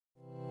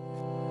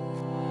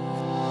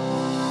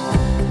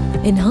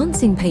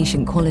Enhancing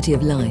patient quality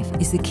of life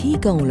is the key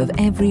goal of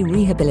every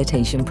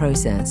rehabilitation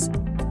process.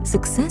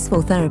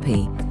 Successful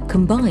therapy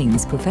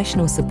combines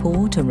professional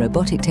support and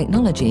robotic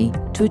technology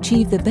to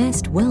achieve the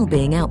best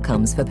well-being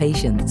outcomes for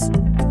patients.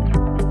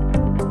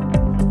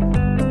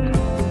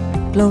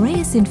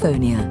 Gloreha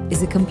Sinfonia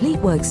is a complete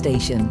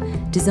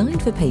workstation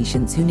designed for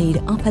patients who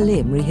need upper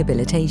limb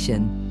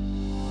rehabilitation.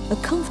 A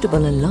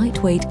comfortable and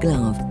lightweight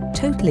glove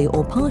totally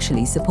or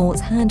partially supports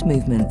hand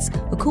movements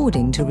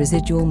according to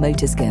residual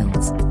motor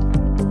skills.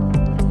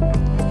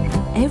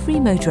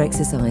 Every motor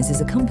exercise is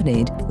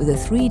accompanied with a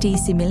 3D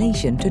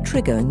simulation to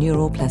trigger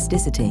neural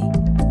plasticity.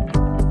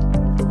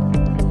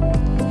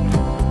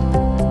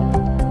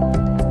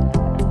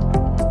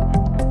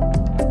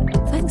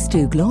 Thanks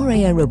to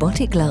Gloreha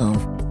Robotic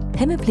Glove,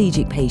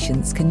 hemiplegic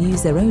patients can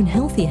use their own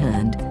healthy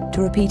hand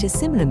to repeat a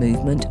similar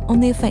movement on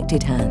the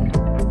affected hand.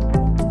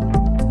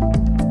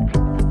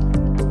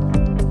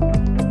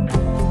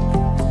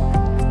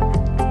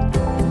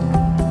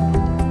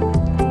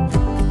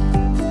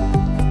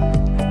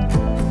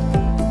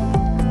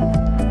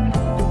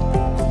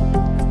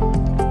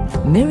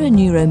 Mirror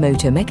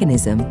neuromotor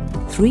mechanism,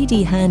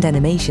 3D hand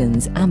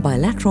animations and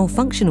bilateral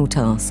functional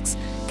tasks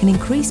can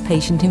increase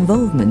patient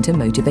involvement and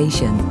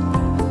motivation.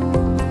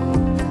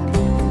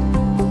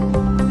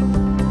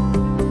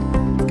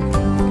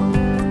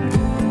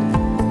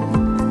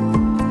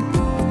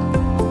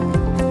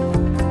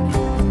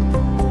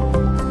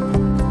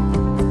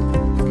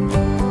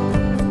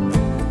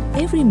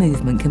 Every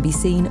movement can be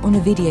seen on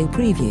a video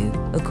preview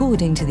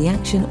according to the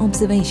action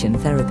observation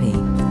therapy.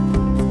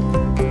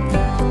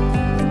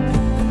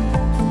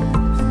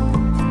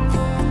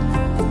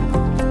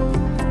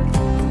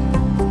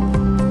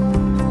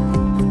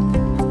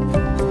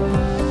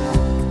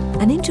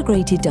 An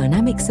integrated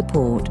dynamic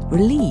support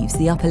relieves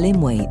the upper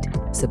limb weight,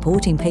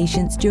 supporting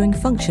patients during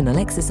functional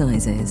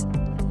exercises.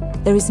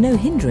 There is no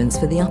hindrance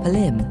for the upper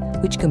limb,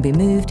 which can be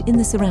moved in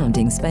the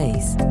surrounding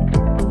space.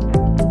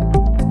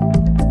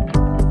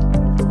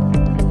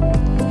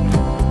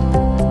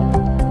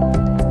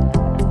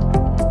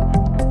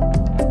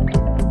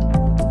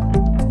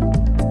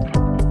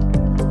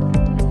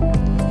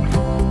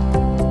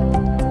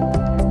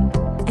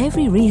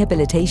 Every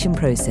rehabilitation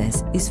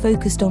process is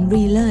focused on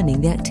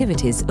relearning the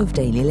activities of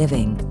daily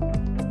living.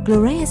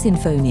 Gloreha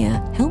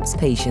Sinfonia helps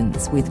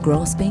patients with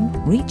grasping,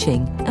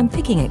 reaching and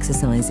picking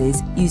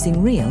exercises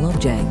using real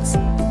objects.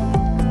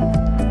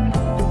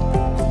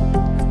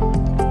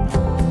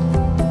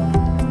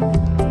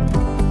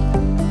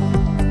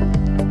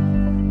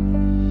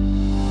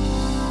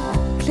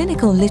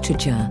 Clinical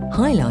literature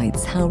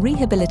highlights how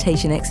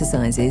rehabilitation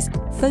exercises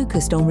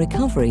focused on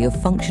recovery of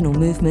functional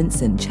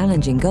movements and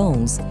challenging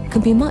goals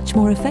can be much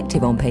more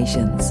effective on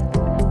patients.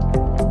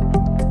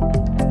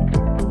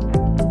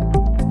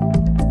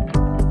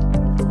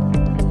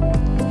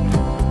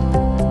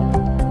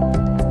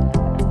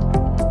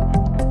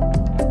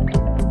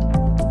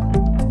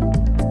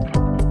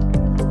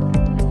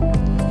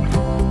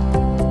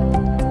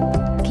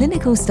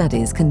 Clinical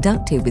studies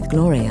conducted with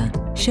Gloreha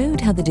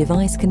showed how the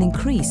device can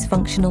increase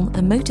functional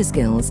and motor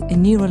skills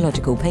in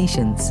neurological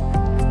patients.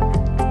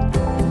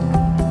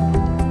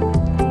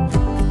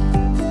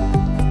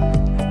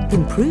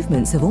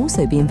 Improvements have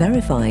also been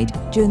verified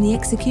during the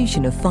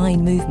execution of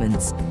fine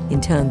movements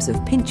in terms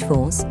of pinch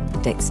force,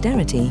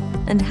 dexterity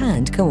and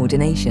hand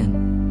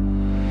coordination.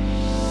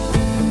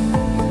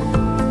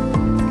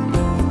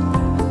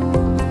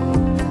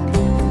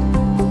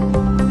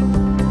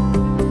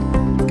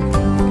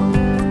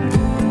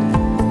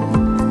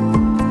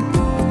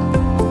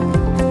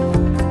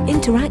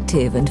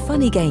 Interactive and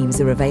funny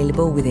games are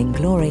available within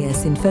Gloreha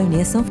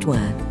Sinfonia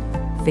software.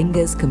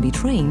 Fingers can be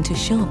trained to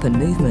sharpen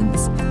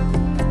movements.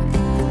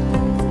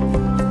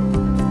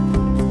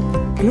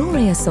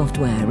 Gloreha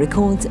software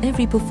records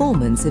every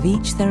performance of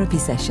each therapy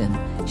session,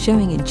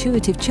 showing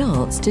intuitive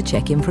charts to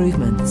check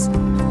improvements.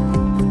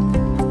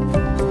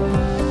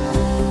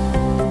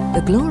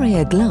 The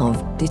Gloreha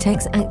glove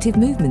detects active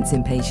movements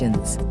in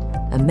patients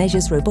and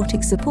measures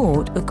robotic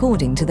support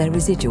according to their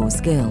residual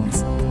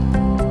skills.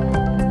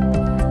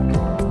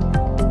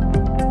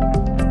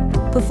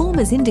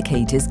 Performance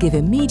indicators give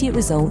immediate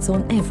results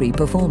on every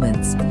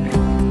performance.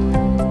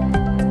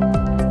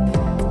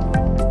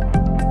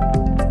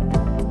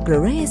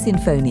 Gloreha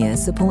Sinfonia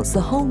supports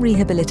the whole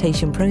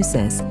rehabilitation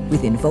process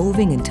with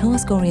involving and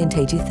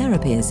task-orientated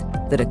therapies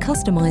that are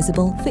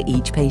customizable for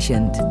each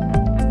patient.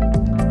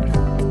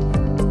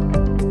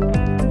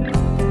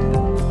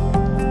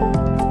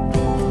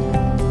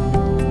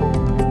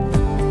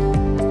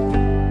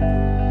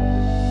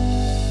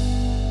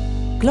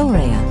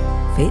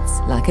 Gloreha fits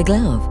like a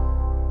glove.